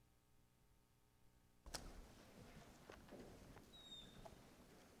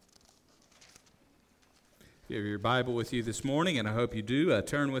You have your Bible with you this morning, and I hope you do.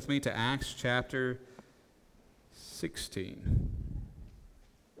 Turn with me to Acts chapter 16.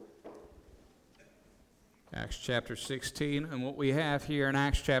 Acts chapter 16, and what we have here in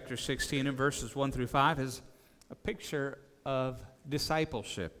Acts chapter 16 in verses 1 through 5 is a picture of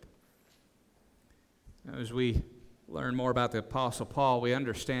discipleship. As we learn more about the Apostle Paul, we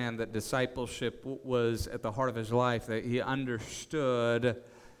understand that discipleship was at the heart of his life, that he understood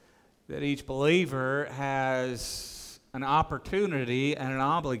that each believer has an opportunity and an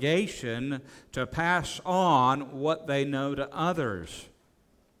obligation to pass on what they know to others.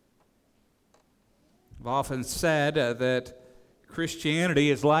 I've often said that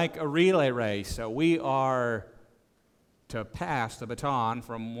Christianity is like a relay race. So we are to pass the baton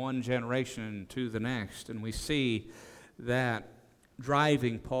from one generation to the next. And we see that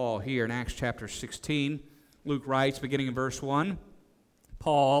driving Paul here in Acts chapter 16. Luke writes, beginning in verse 1,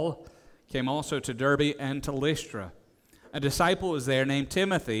 Paul came also to Derbe and to Lystra. A disciple was there named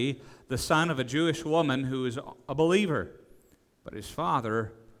Timothy, the son of a Jewish woman who was a believer, but his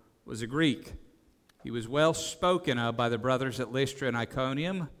father was a Greek. He was well spoken of by the brothers at Lystra and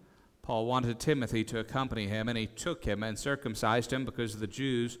Iconium. Paul wanted Timothy to accompany him, and he took him and circumcised him because of the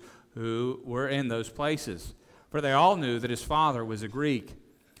Jews who were in those places. For they all knew that his father was a Greek.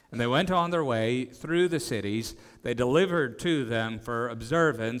 And they went on their way through the cities. They delivered to them for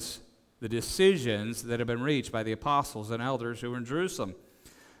observance the decisions that had been reached by the apostles and elders who were in Jerusalem.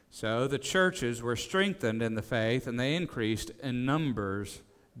 So the churches were strengthened in the faith, and they increased in numbers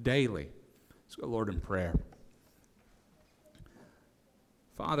daily. Let's go, Lord, in prayer.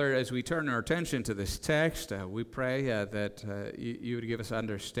 Father, as we turn our attention to this text, we pray that you would give us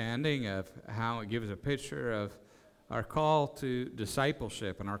understanding of how it gives a picture of our call to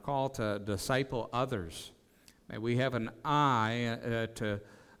discipleship and our call to disciple others. May we have an eye to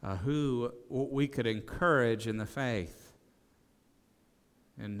who we could encourage in the faith.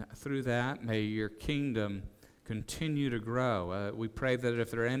 And through that, may your kingdom continue to grow. We pray that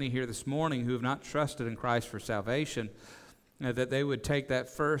if there are any here this morning who have not trusted in Christ for salvation, that they would take that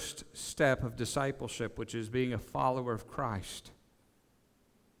first step of discipleship, which is being a follower of Christ.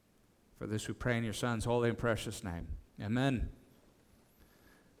 For this we pray in your Son's holy and precious name. Amen.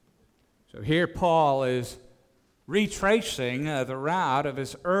 So here Paul is retracing the route of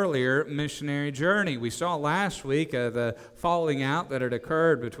his earlier missionary journey. We saw last week the falling out that had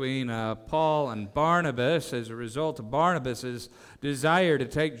occurred between Paul and Barnabas as a result of Barnabas' desire to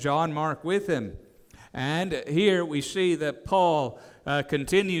take John Mark with him. And here we see that Paul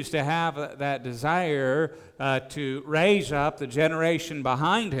continues to have that desire to raise up the generation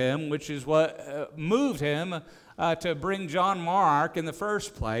behind him, which is what moved him to bring John Mark in the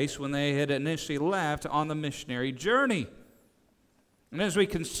first place when they had initially left on the missionary journey. And as we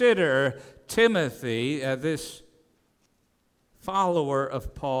consider Timothy, this follower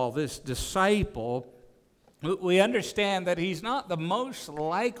of Paul, this disciple, we understand that he's not the most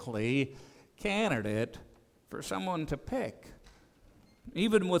likely candidate for someone to pick.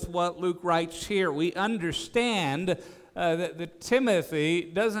 Even with what Luke writes here, we understand that Timothy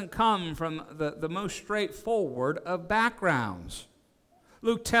doesn't come from the most straightforward of backgrounds.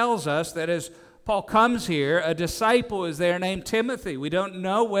 Luke tells us that as Paul comes here, a disciple is there named Timothy. We don't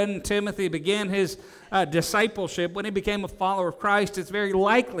know when Timothy began his discipleship, when he became a follower of Christ. It's very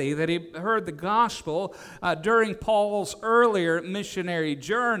likely that he heard the gospel during Paul's earlier missionary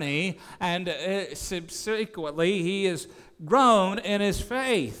journey, and subsequently he has grown in his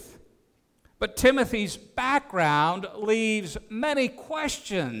faith. But Timothy's background leaves many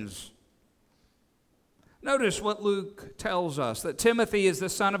questions. Notice what Luke tells us, that Timothy is the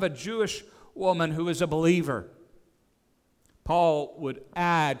son of a Jewish woman who is a believer. Paul would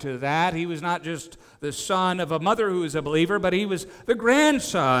add to that, he was not just the son of a mother who was a believer, but he was the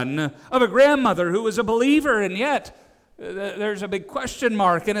grandson of a grandmother who was a believer, and yet there's a big question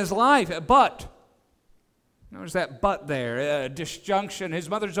mark in his life. But notice that but there, disjunction. His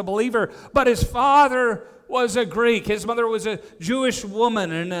mother's a believer, but his father was a Greek. His mother was a Jewish woman,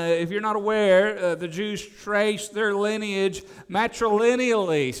 and if you're not aware, the Jews trace their lineage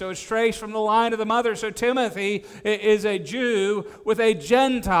matrilineally, so it's traced from the line of the mother. So Timothy is a Jew with a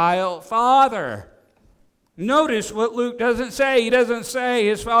Gentile father. Notice what Luke doesn't say. He doesn't say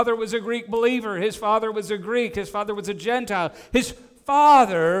his father was a Greek believer. His father was a Greek. His father was a Gentile. His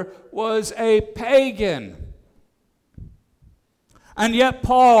father was a pagan. And yet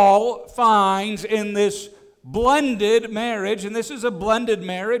Paul finds in this blended marriage, and this is a blended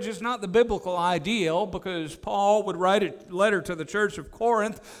marriage, it's not the biblical ideal, because Paul would write a letter to the church of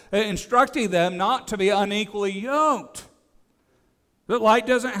Corinth instructing them not to be unequally yoked. that light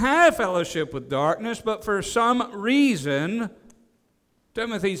doesn't have fellowship with darkness, but for some reason,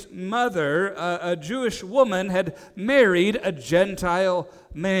 Timothy's mother, a Jewish woman, had married a Gentile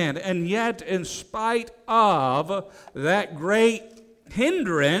man. And yet, in spite of that great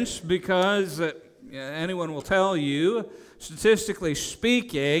hindrance, because anyone will tell you, statistically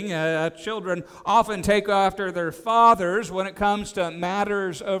speaking, children often take after their fathers when it comes to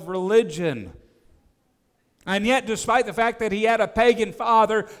matters of religion. And yet, despite the fact that he had a pagan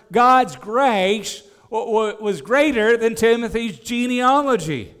father, God's grace was greater than Timothy's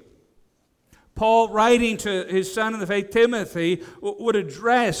genealogy. Paul, writing to his son in the faith, Timothy, would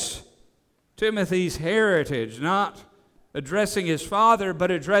address Timothy's heritage, not addressing his father,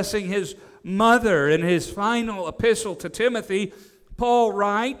 but addressing his mother. In his final epistle to Timothy, Paul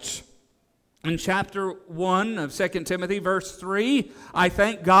writes in chapter 1 of 2 Timothy, verse 3, I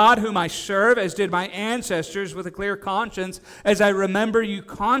thank God whom I serve, as did my ancestors, with a clear conscience, as I remember you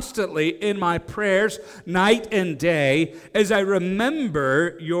constantly in my prayers, night and day, as I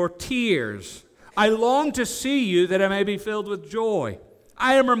remember your tears. I long to see you that I may be filled with joy.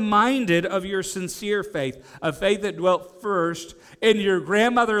 I am reminded of your sincere faith, a faith that dwelt first in your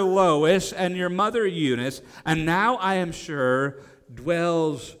grandmother Lois and your mother Eunice, and now I am sure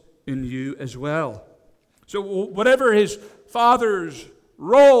dwells in you as well. So whatever his father's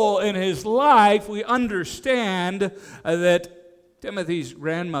role in his life, we understand that Timothy's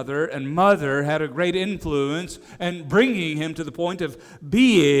grandmother and mother had a great influence in bringing him to the point of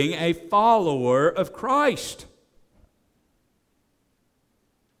being a follower of Christ.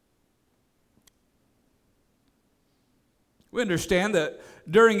 We understand that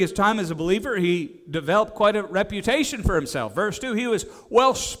during his time as a believer, he developed quite a reputation for himself. Verse 2, he was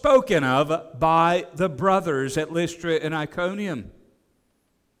well spoken of by the brothers at Lystra and Iconium.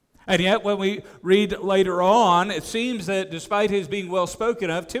 And yet, when we read later on, it seems that despite his being well spoken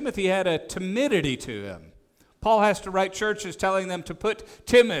of, Timothy had a timidity to him. Paul has to write churches telling them to put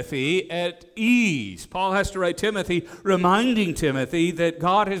Timothy at ease. Paul has to write Timothy reminding Timothy that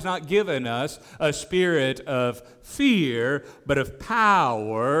God has not given us a spirit of fear, but of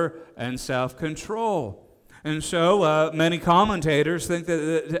power and self-control. And so many commentators think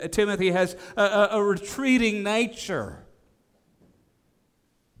that Timothy has a retreating nature.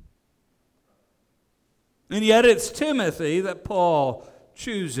 And yet it's Timothy that Paul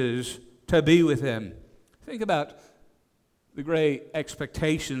chooses to be with him. Think about the great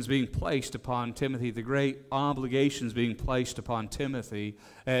expectations being placed upon Timothy, the great obligations being placed upon Timothy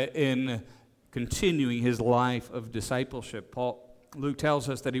in continuing his life of discipleship. Luke tells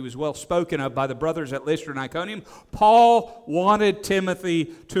us that he was well spoken of by the brothers at Lystra and Iconium. Paul wanted Timothy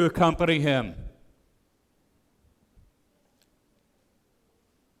to accompany him.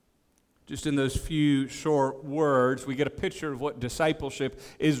 Just in those few short words, we get a picture of what discipleship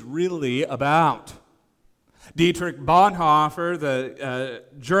is really about. Dietrich Bonhoeffer, the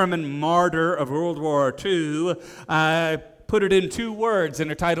German martyr of World War II, put it in 2 words in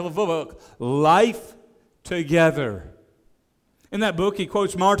the title of the book, Life Together. In that book, he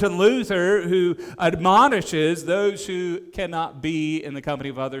quotes Martin Luther, who admonishes those who cannot be in the company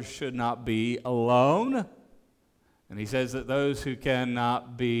of others should not be alone. And he says that those who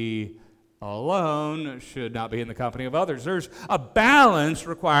cannot be alone should not be in the company of others. There's a balance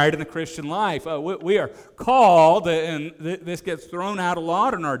required in the Christian life. We are called, and this gets thrown out a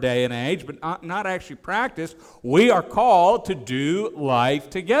lot in our day and age, but not actually practiced. We are called to do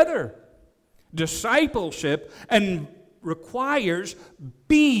life together. Discipleship and requires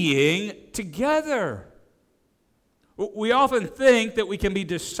being together. We often think that we can be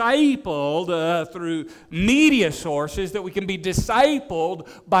discipled through media sources, that we can be discipled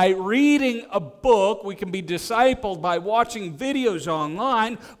by reading a book, we can be discipled by watching videos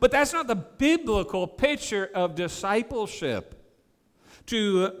online, but that's not the biblical picture of discipleship.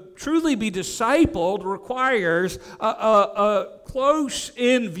 To truly be discipled requires a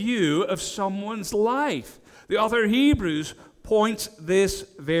close-in view of someone's life. The author of Hebrews points this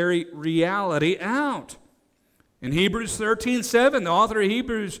very reality out. In Hebrews 13:7, the author of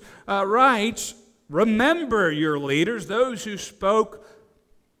Hebrews writes, remember your leaders, those who spoke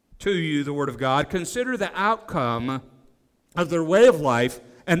to you the word of God. Consider the outcome of their way of life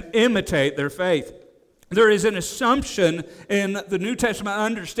and imitate their faith. There is an assumption in the New Testament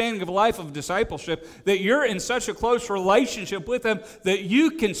understanding of a life of discipleship that you're in such a close relationship with them that you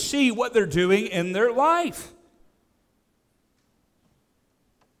can see what they're doing in their life.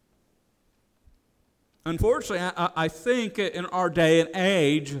 Unfortunately, I think in our day and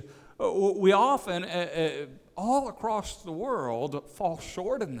age, we often, all across the world, fall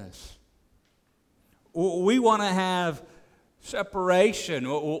short in this. We want to have Separation.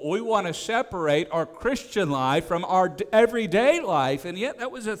 We want to separate our Christian life from our everyday life, and yet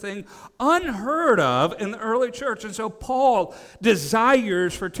that was a thing unheard of in the early church. And so Paul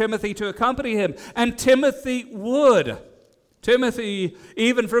desires for Timothy to accompany him, and Timothy would. Timothy,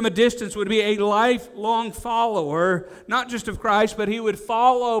 even from a distance, would be a lifelong follower, not just of Christ, but he would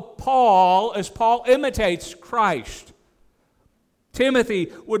follow Paul as Paul imitates Christ.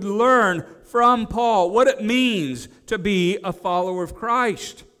 Timothy would learn from Paul what it means to be a follower of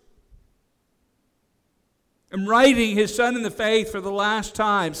Christ. And writing his son in the faith for the last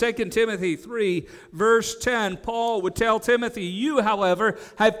time, 2 Timothy 3, verse 10, Paul would tell Timothy, "You, however,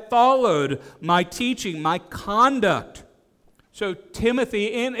 have followed my teaching, my conduct." So Timothy,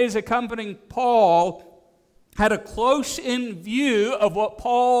 in his accompanying Paul, had a close-in view of what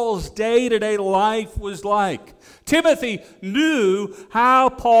Paul's day-to-day life was like. Timothy knew how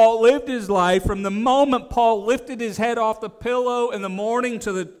Paul lived his life from the moment Paul lifted his head off the pillow in the morning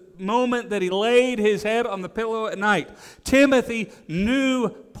to the moment that he laid his head on the pillow at night. Timothy knew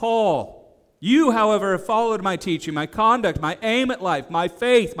Paul. "You, however, have followed my teaching, my conduct, my aim at life, my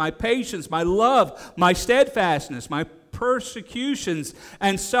faith, my patience, my love, my steadfastness, my persecutions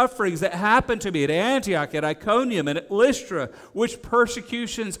and sufferings that happened to me at Antioch, at Iconium, and at Lystra, which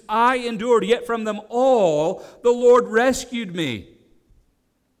persecutions I endured, yet from them all the Lord rescued me."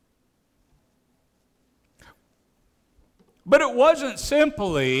 But it wasn't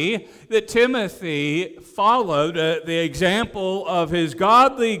simply that Timothy followed the example of his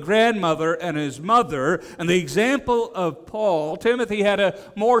godly grandmother and his mother and the example of Paul. Timothy had a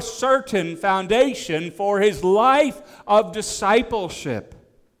more certain foundation for his life of discipleship.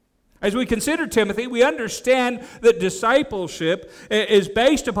 As we consider Timothy, we understand that discipleship is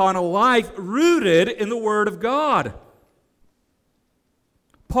based upon a life rooted in the Word of God.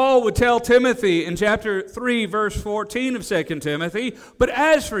 Paul would tell Timothy in chapter 3, verse 14 of 2 Timothy, "But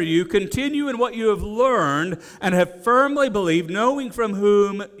as for you, continue in what you have learned and have firmly believed, knowing from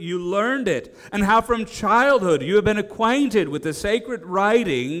whom you learned it, and how from childhood you have been acquainted with the sacred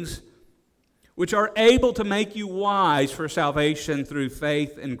writings, which are able to make you wise for salvation through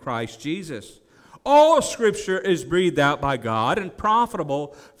faith in Christ Jesus. All Scripture is breathed out by God and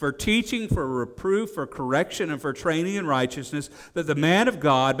profitable for teaching, for reproof, for correction, and for training in righteousness, that the man of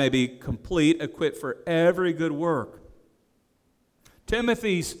God may be complete, equipped for every good work."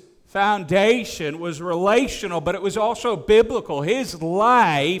 Timothy's foundation was relational, but it was also biblical. His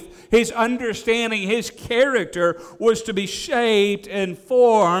life, his understanding, his character was to be shaped and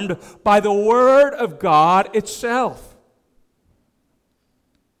formed by the Word of God itself.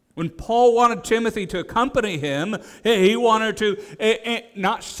 When Paul wanted Timothy to accompany him, he wanted to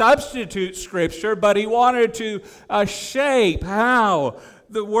not substitute Scripture, but he wanted to shape how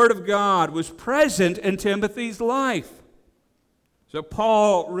the Word of God was present in Timothy's life. So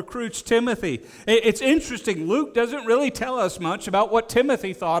Paul recruits Timothy. It's interesting, Luke doesn't really tell us much about what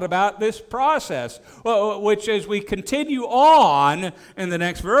Timothy thought about this process, which as we continue on in the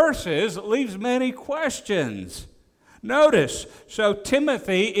next verses, leaves many questions. Notice, so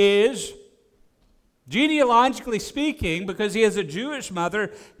Timothy is, genealogically speaking, because he has a Jewish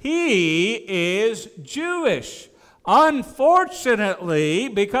mother, he is Jewish. Unfortunately,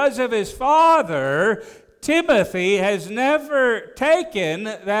 because of his father, Timothy has never taken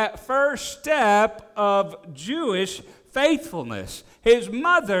that first step of Jewish faithfulness. His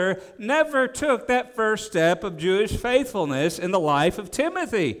mother never took that first step of Jewish faithfulness in the life of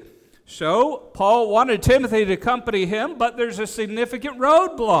Timothy. So, Paul wanted Timothy to accompany him, but there's a significant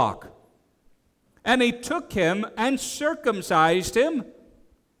roadblock. And he took him and circumcised him,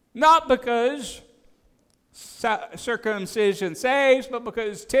 not because circumcision saves, but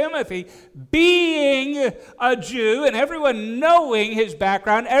because Timothy, being a Jew, and everyone knowing his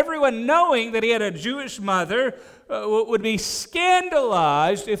background, everyone knowing that he had a Jewish mother, would be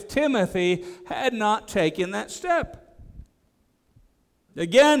scandalized if Timothy had not taken that step.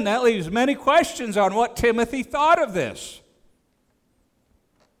 Again, that leaves many questions on what Timothy thought of this.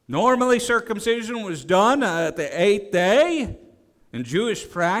 Normally, circumcision was done at the 8th day in Jewish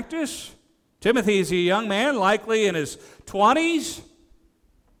practice. Timothy is a young man, likely in his 20s.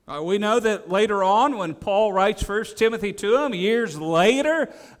 We know that later on, when Paul writes 1 Timothy to him, years later,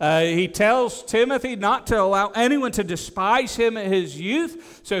 he tells Timothy not to allow anyone to despise him in his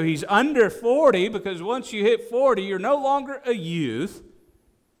youth. So he's under 40, because once you hit 40, you're no longer a youth.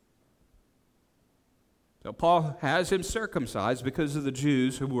 So Paul has him circumcised because of the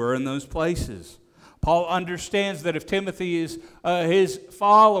Jews who were in those places. Paul understands that if Timothy is his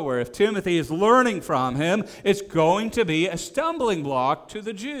follower, if Timothy is learning from him, it's going to be a stumbling block to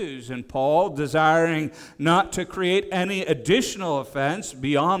the Jews. And Paul, desiring not to create any additional offense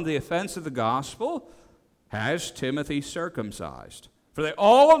beyond the offense of the gospel, has Timothy circumcised. For they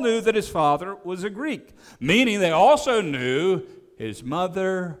all knew that his father was a Greek, meaning they also knew his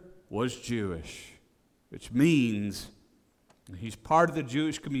mother was Jewish, which means he's part of the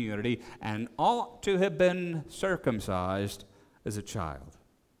Jewish community and ought to have been circumcised as a child.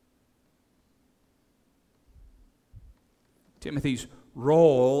 Timothy's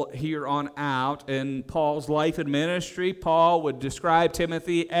role here on out in Paul's life and ministry, Paul would describe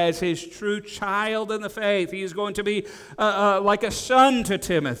Timothy as his true child in the faith. He is going to be like a son to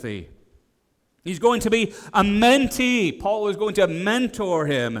Timothy. He's going to be a mentee. Paul is going to mentor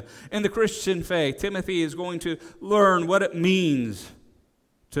him in the Christian faith. Timothy is going to learn what it means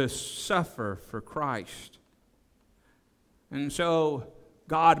to suffer for Christ. And so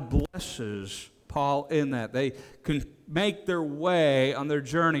God blesses Paul in that. They can make their way on their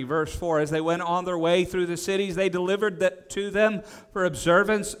journey. Verse 4, as they went on their way through the cities, they delivered to them for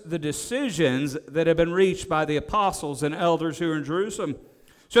observance the decisions that had been reached by the apostles and elders who were in Jerusalem.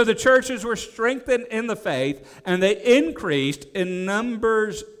 So the churches were strengthened in the faith, and they increased in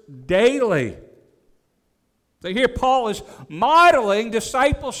numbers daily. So here Paul is modeling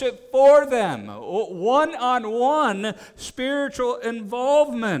discipleship for them, one-on-one spiritual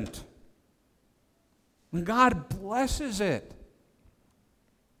involvement. And God blesses it.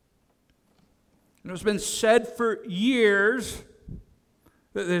 And it's been said for years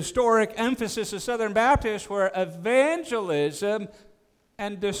that the historic emphasis of Southern Baptists were evangelism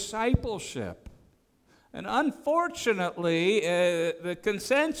and discipleship. And unfortunately, the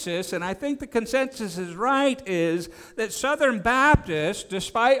consensus, and I think the consensus is right, is that Southern Baptists,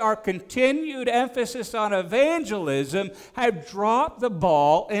 despite our continued emphasis on evangelism, have dropped the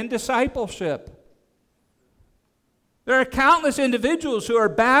ball in discipleship. There are countless individuals who are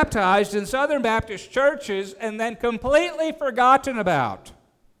baptized in Southern Baptist churches and then completely forgotten about.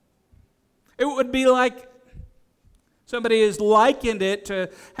 It would be like somebody has likened it to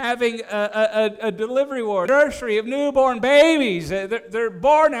having a delivery ward, nursery of newborn babies. They're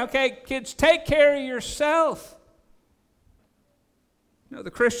born, okay, kids, take care of yourself. You know,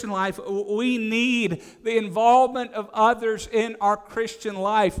 the Christian life, we need the involvement of others in our Christian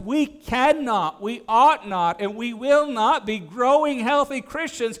life. We cannot, we ought not, and we will not be growing healthy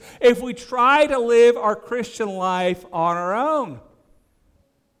Christians if we try to live our Christian life on our own.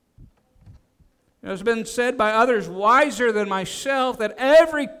 It's been said by others wiser than myself that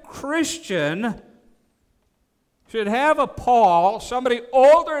every Christian should have a Paul, somebody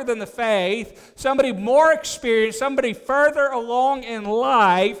older than the faith, somebody more experienced, somebody further along in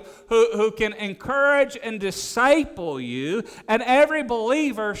life who can encourage and disciple you. And every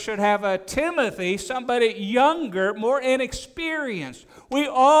believer should have a Timothy, somebody younger, more inexperienced. We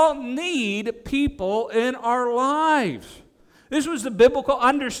all need people in our lives. This was the biblical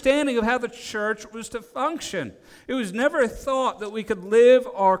understanding of how the church was to function. It was never thought that we could live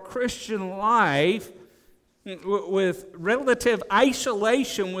our Christian life with relative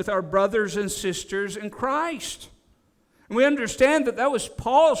isolation with our brothers and sisters in Christ. And we understand that that was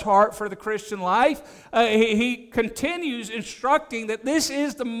Paul's heart for the Christian life. He continues instructing that this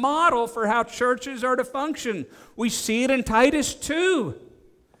is the model for how churches are to function. We see it in Titus 2.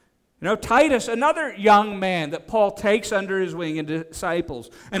 You know, Titus, another young man that Paul takes under his wing and disciples.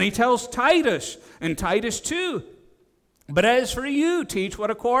 And he tells Titus in Titus 2, but as for you, teach what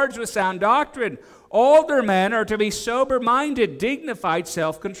accords with sound doctrine. Older men are to be sober-minded, dignified,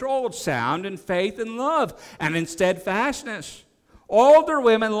 self-controlled, sound in faith and love, and in steadfastness. Older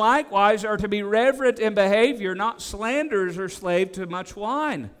women likewise are to be reverent in behavior, not slanderers or slave to much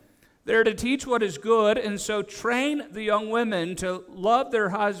wine. They're to teach what is good, and so train the young women to love their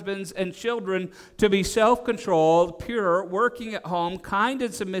husbands and children, to be self-controlled, pure, working at home, kind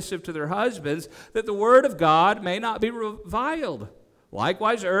and submissive to their husbands, that the word of God may not be reviled.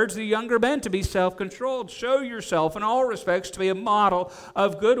 Likewise, urge the younger men to be self-controlled. Show yourself in all respects to be a model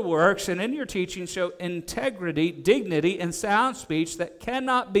of good works, and in your teaching show integrity, dignity, and sound speech that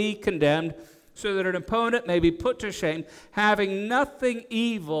cannot be condemned, so that an opponent may be put to shame, having nothing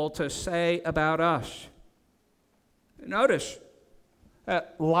evil to say about us. Notice,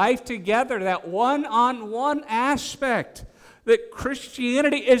 life together, that one-on-one aspect, that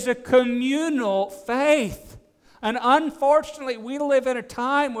Christianity is a communal faith. And unfortunately, we live in a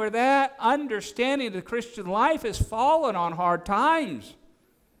time where that understanding of the Christian life has fallen on hard times.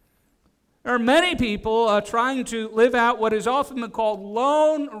 There are many people trying to live out what is often been called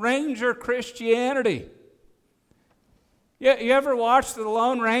Lone Ranger Christianity. You ever watched The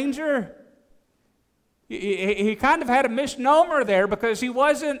Lone Ranger? He kind of had a misnomer there because he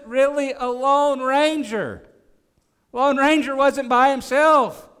wasn't really a Lone Ranger. Lone Ranger wasn't by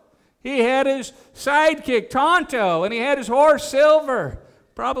himself. He had his sidekick, Tonto, and he had his horse, Silver.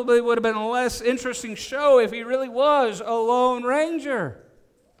 Probably would have been a less interesting show if he really was a Lone Ranger.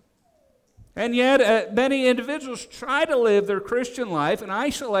 And yet, many individuals try to live their Christian life in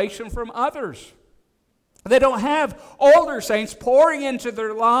isolation from others. They don't have older saints pouring into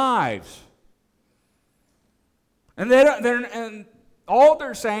their lives. And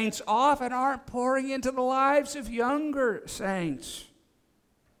older saints often aren't pouring into the lives of younger saints.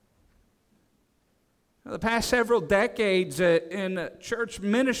 The past several decades in church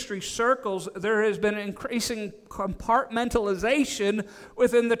ministry circles, there has been increasing compartmentalization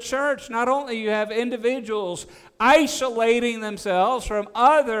within the church. Not only you have individuals isolating themselves from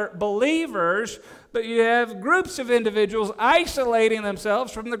other believers, but you have groups of individuals isolating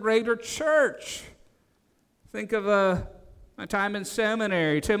themselves from the greater church. Think of my time in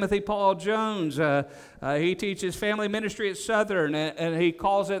seminary, Timothy Paul Jones. He teaches family ministry at Southern, and he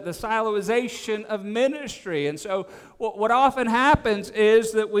calls it the siloization of ministry. And so what often happens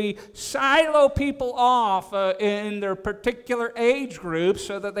is that we silo people off in their particular age groups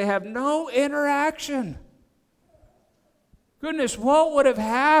so that they have no interaction. Goodness, what would have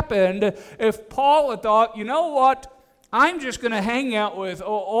happened if Paul had thought, you know what, I'm just going to hang out with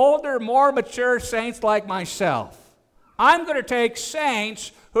older, more mature saints like myself. I'm going to take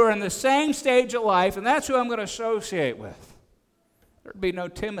saints who are in the same stage of life, and that's who I'm going to associate with. There'd be no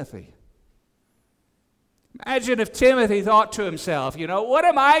Timothy. Imagine if Timothy thought to himself, you know, what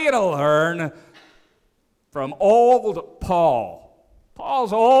am I going to learn from old Paul?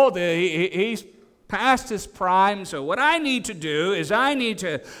 Paul's old, he's past his prime, so what I need to do is I need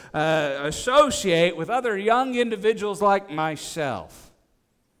to associate with other young individuals like myself.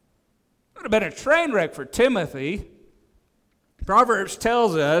 It would have been a train wreck for Timothy. Proverbs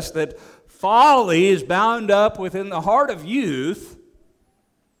tells us that folly is bound up within the heart of youth.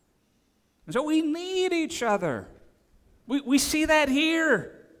 And so we need each other. We see that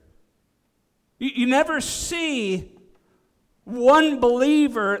here. You never see one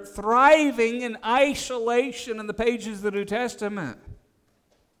believer thriving in isolation in the pages of the New Testament.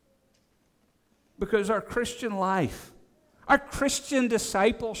 Because our Christian life, our Christian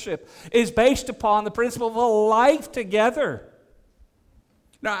discipleship is based upon the principle of a life together.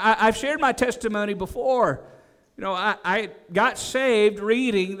 Now, I've shared my testimony before. You know, I got saved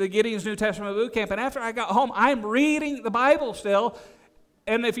reading the Gideon's New Testament boot camp, and after I got home, I'm reading the Bible still.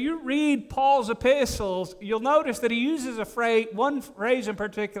 And if you read Paul's epistles, you'll notice that he uses one phrase in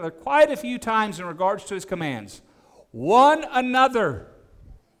particular quite a few times in regards to his commands. One another.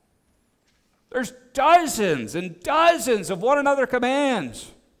 There's dozens and dozens of one another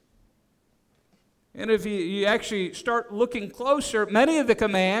commands. And if you actually start looking closer, many of the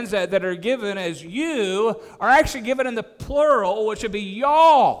commands that are given as you are actually given in the plural, which would be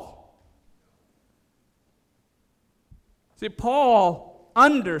y'all. See, Paul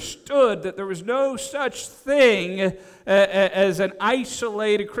understood that there was no such thing as an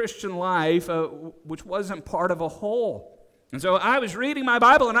isolated Christian life which wasn't part of a whole. And so I was reading my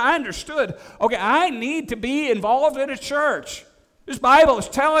Bible and I understood, okay, I need to be involved in a church. This Bible is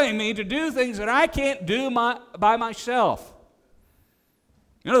telling me to do things that I can't do by myself.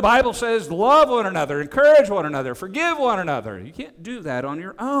 You know, the Bible says love one another, encourage one another, forgive one another. You can't do that on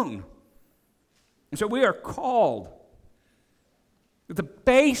your own. And so we are called at the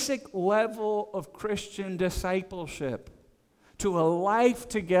basic level of Christian discipleship to a life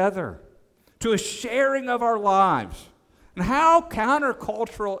together, to a sharing of our lives. And how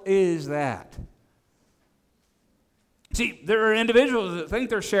countercultural is that? See, there are individuals that think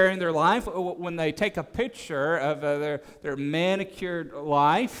they're sharing their life when they take a picture of their manicured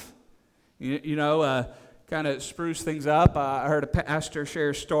life, kind of spruce things up. I heard a pastor share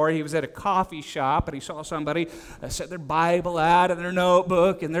a story. He was at a coffee shop, and he saw somebody set their Bible out and their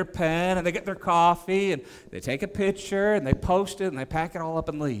notebook and their pen, and they get their coffee, and they take a picture, and they post it, and they pack it all up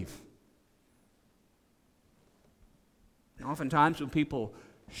and leave. And oftentimes when people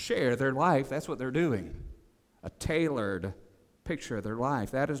share their life, that's what they're doing. A tailored picture of their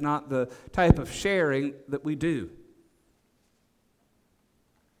life. That is not the type of sharing that we do.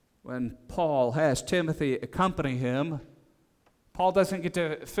 When Paul has Timothy accompany him, Paul doesn't get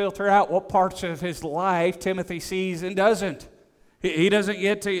to filter out what parts of his life Timothy sees and doesn't. He doesn't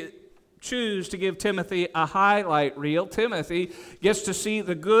get to choose to give Timothy a highlight reel. Timothy gets to see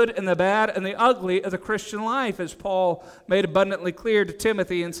the good and the bad and the ugly of the Christian life, as Paul made abundantly clear to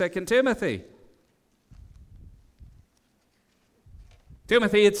Timothy in 2 Timothy.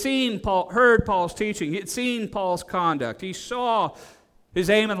 Timothy had heard Paul's teaching. He had seen Paul's conduct. He saw his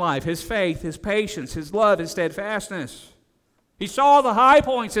aim in life, his faith, his patience, his love, his steadfastness. He saw the high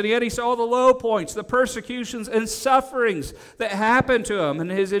points, and yet he saw the low points, the persecutions and sufferings that happened to him,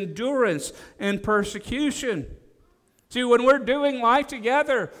 and his endurance in persecution. See, when we're doing life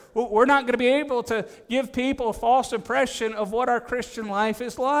together, we're not going to be able to give people a false impression of what our Christian life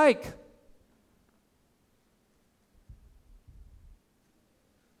is like.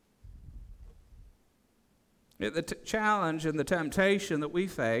 The challenge and the temptation that we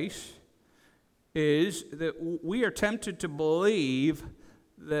face is that we are tempted to believe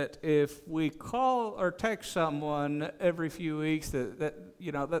that if we call or text someone every few weeks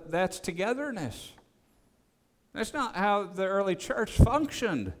that's togetherness. That's not how the early church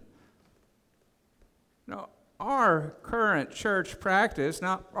functioned. No, our current church practice,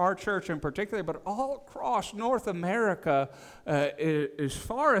 not our church in particular, but all across North America, is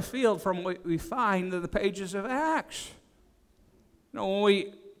far afield from what we find in the pages of Acts. When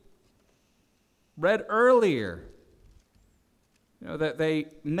we read earlier, that they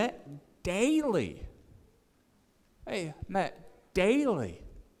met daily. They met daily.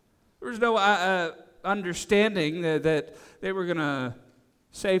 There was no understanding that they were going to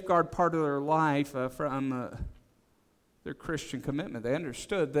safeguard part of their life from their Christian commitment. They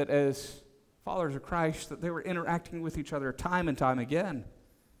understood that as followers of Christ, that they were interacting with each other time and time again.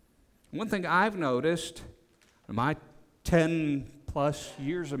 One thing I've noticed in my 10-plus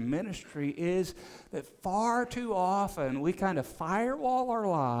years of ministry is that far too often we kind of firewall our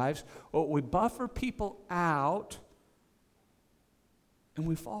lives, or we buffer people out, and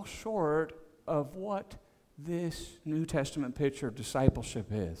we fall short of what this New Testament picture of discipleship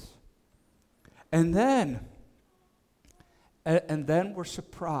is. And then we're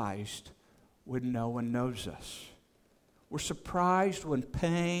surprised when no one knows us. We're surprised when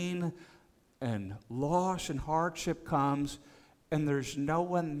pain and loss and hardship comes and there's no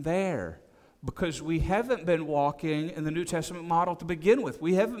one there, because we haven't been walking in the New Testament model to begin with.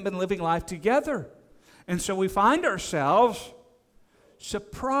 We haven't been living life together. And so we find ourselves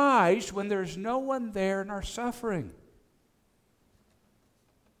surprised when there's no one there in our suffering.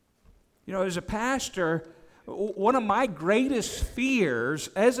 As a pastor, one of my greatest fears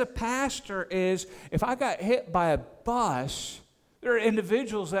as a pastor is if I got hit by a bus, there are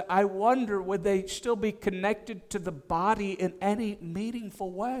individuals that I wonder, would they still be connected to the body in any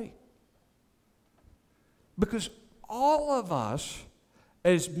meaningful way? Because all of us,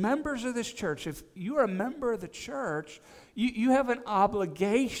 as members of this church, if you're a member of the church, you have an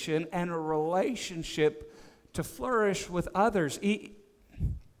obligation and a relationship to flourish with others.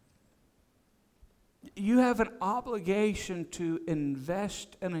 You have an obligation to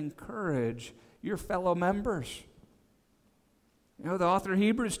invest and encourage your fellow members. The author of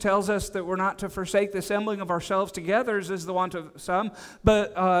Hebrews tells us that we're not to forsake the assembling of ourselves together, as is the wont of some,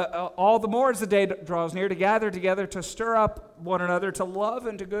 but all the more as the day draws near, to gather together, to stir up one another to love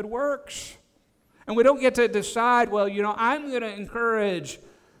and to good works. And we don't get to decide, I'm going to encourage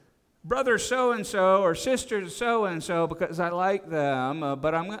brother so-and-so or sister so-and-so because I like them,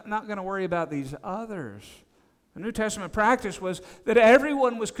 but I'm not going to worry about these others. The New Testament practice was that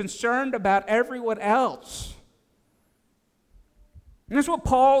everyone was concerned about everyone else. And that's what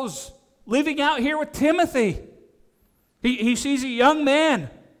Paul's living out here with Timothy. He sees a young man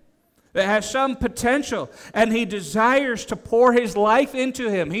that has some potential, and he desires to pour his life into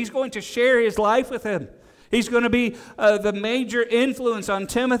him. He's going to share his life with him. He's going to be the major influence on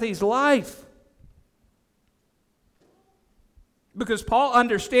Timothy's life. Because Paul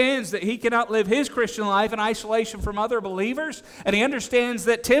understands that he cannot live his Christian life in isolation from other believers, and he understands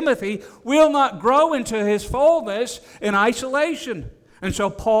that Timothy will not grow into his fullness in isolation. And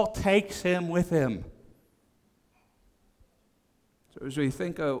so Paul takes him with him. So as we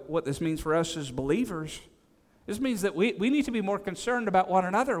think of what this means for us as believers, this means that we need to be more concerned about one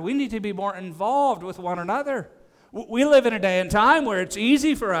another. We need to be more involved with one another. We live in a day and time where it's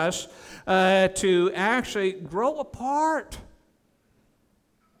easy for us to actually grow apart.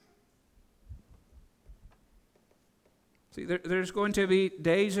 See, there's going to be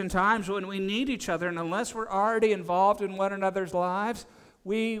days and times when we need each other, and unless we're already involved in one another's lives,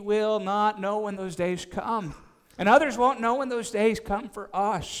 we will not know when those days come. And others won't know when those days come for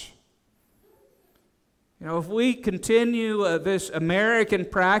us. If we continue this American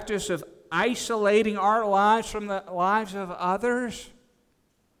practice of isolating our lives from the lives of others,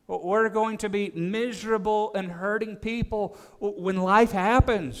 We're going to be miserable and hurting people when life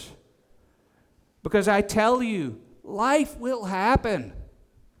happens. Because I tell you, life will happen.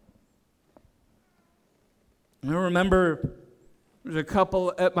 I remember there was a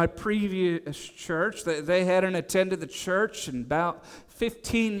couple at my previous church that they hadn't attended the church in about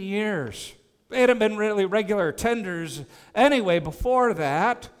 15 years. They hadn't been really regular attenders anyway before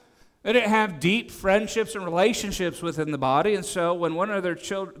that. They didn't have deep friendships and relationships within the body, and so when one of their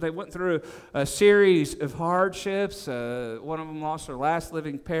children, they went through a series of hardships. One of them lost their last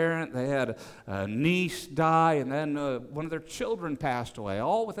living parent. They had a niece die, and then one of their children passed away,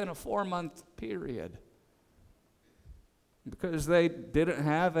 all within a 4-month period. Because they didn't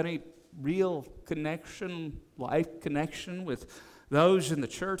have any real connection, life connection with those in the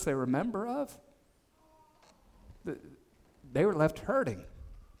church they were a member of, they were left hurting.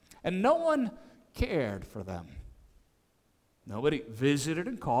 And no one cared for them. Nobody visited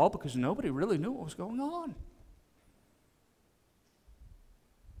and called because nobody really knew what was going on.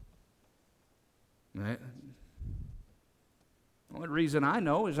 The only reason I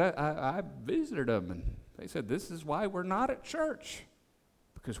know is I visited them, and they said, this is why we're not at church.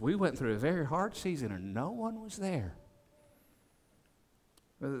 Because we went through a very hard season and no one was there.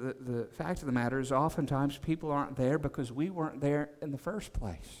 The fact of the matter is oftentimes people aren't there because we weren't there in the first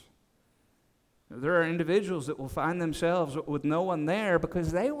place. There are individuals that will find themselves with no one there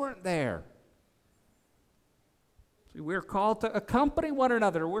because they weren't there. See, we're called to accompany one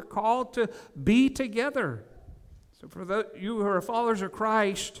another. We're called to be together. So for you who are followers of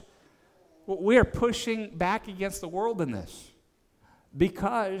Christ, we are pushing back against the world in this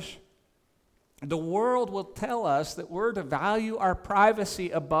because the world will tell us that we're to value our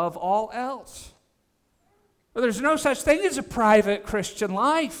privacy above all else. Well, there's no such thing as a private Christian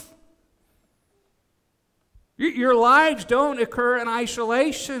life. Your lives don't occur in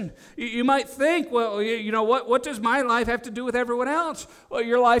isolation. You might think, well, you know, what does my life have to do with everyone else? Well,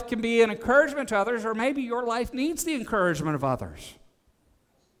 your life can be an encouragement to others, or maybe your life needs the encouragement of others.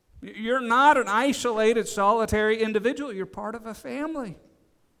 You're not an isolated, solitary individual. You're part of a family.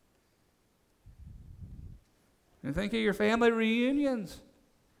 And think of your family reunions.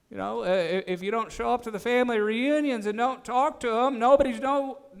 You know, if you don't show up to the family reunions and don't talk to them, nobody's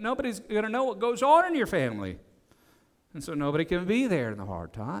going to know what goes on in your family. And so nobody can be there in the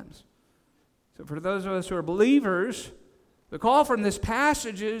hard times. So for those of us who are believers, the call from this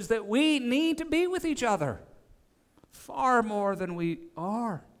passage is that we need to be with each other far more than we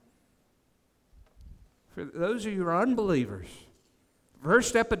are. For those of you who are unbelievers, the first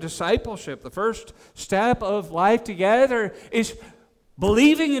step of discipleship, the first step of life together is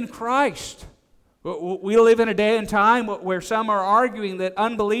believing in Christ. We live in a day and time where some are arguing that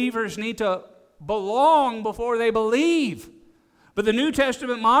unbelievers need to belong before they believe. But the New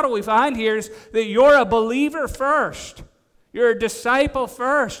Testament model we find here is that you're a believer first. You're a disciple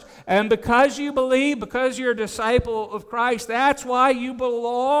first. And because you believe, because you're a disciple of Christ, that's why you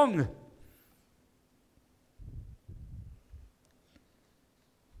belong.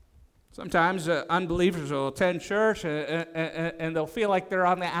 Sometimes unbelievers will attend church and they'll feel like they're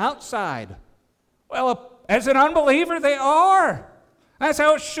on the outside. Well, as an unbeliever, they are. That's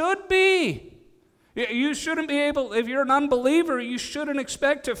how it should be. You shouldn't be able, if you're an unbeliever, you shouldn't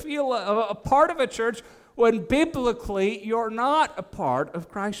expect to feel a part of a church when biblically you're not a part of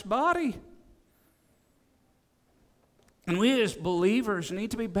Christ's body. And we as believers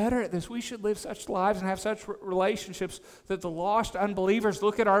need to be better at this. We should live such lives and have such relationships that the lost unbelievers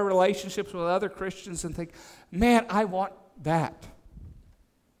look at our relationships with other Christians and think, man, I want that.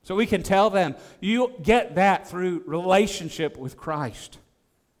 So we can tell them, you get that through relationship with Christ.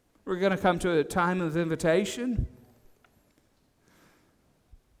 We're going to come to a time of invitation.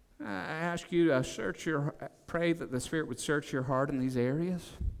 I ask you to pray that the Spirit would search your heart in these areas.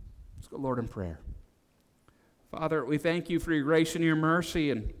 Let's go, Lord, in prayer. Father, we thank you for your grace and your mercy,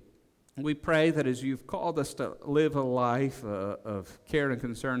 and we pray that as you've called us to live a life of care and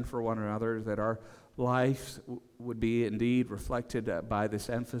concern for one another, that our lives would be indeed reflected by this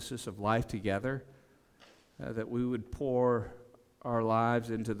emphasis of life together, that we would pour our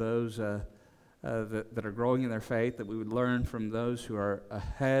lives into those that are growing in their faith, that we would learn from those who are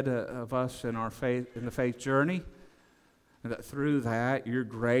ahead of us in our faith, in the faith journey, and that through that your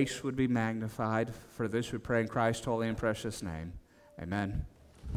grace would be magnified. For this we pray in Christ's holy and precious name. Amen.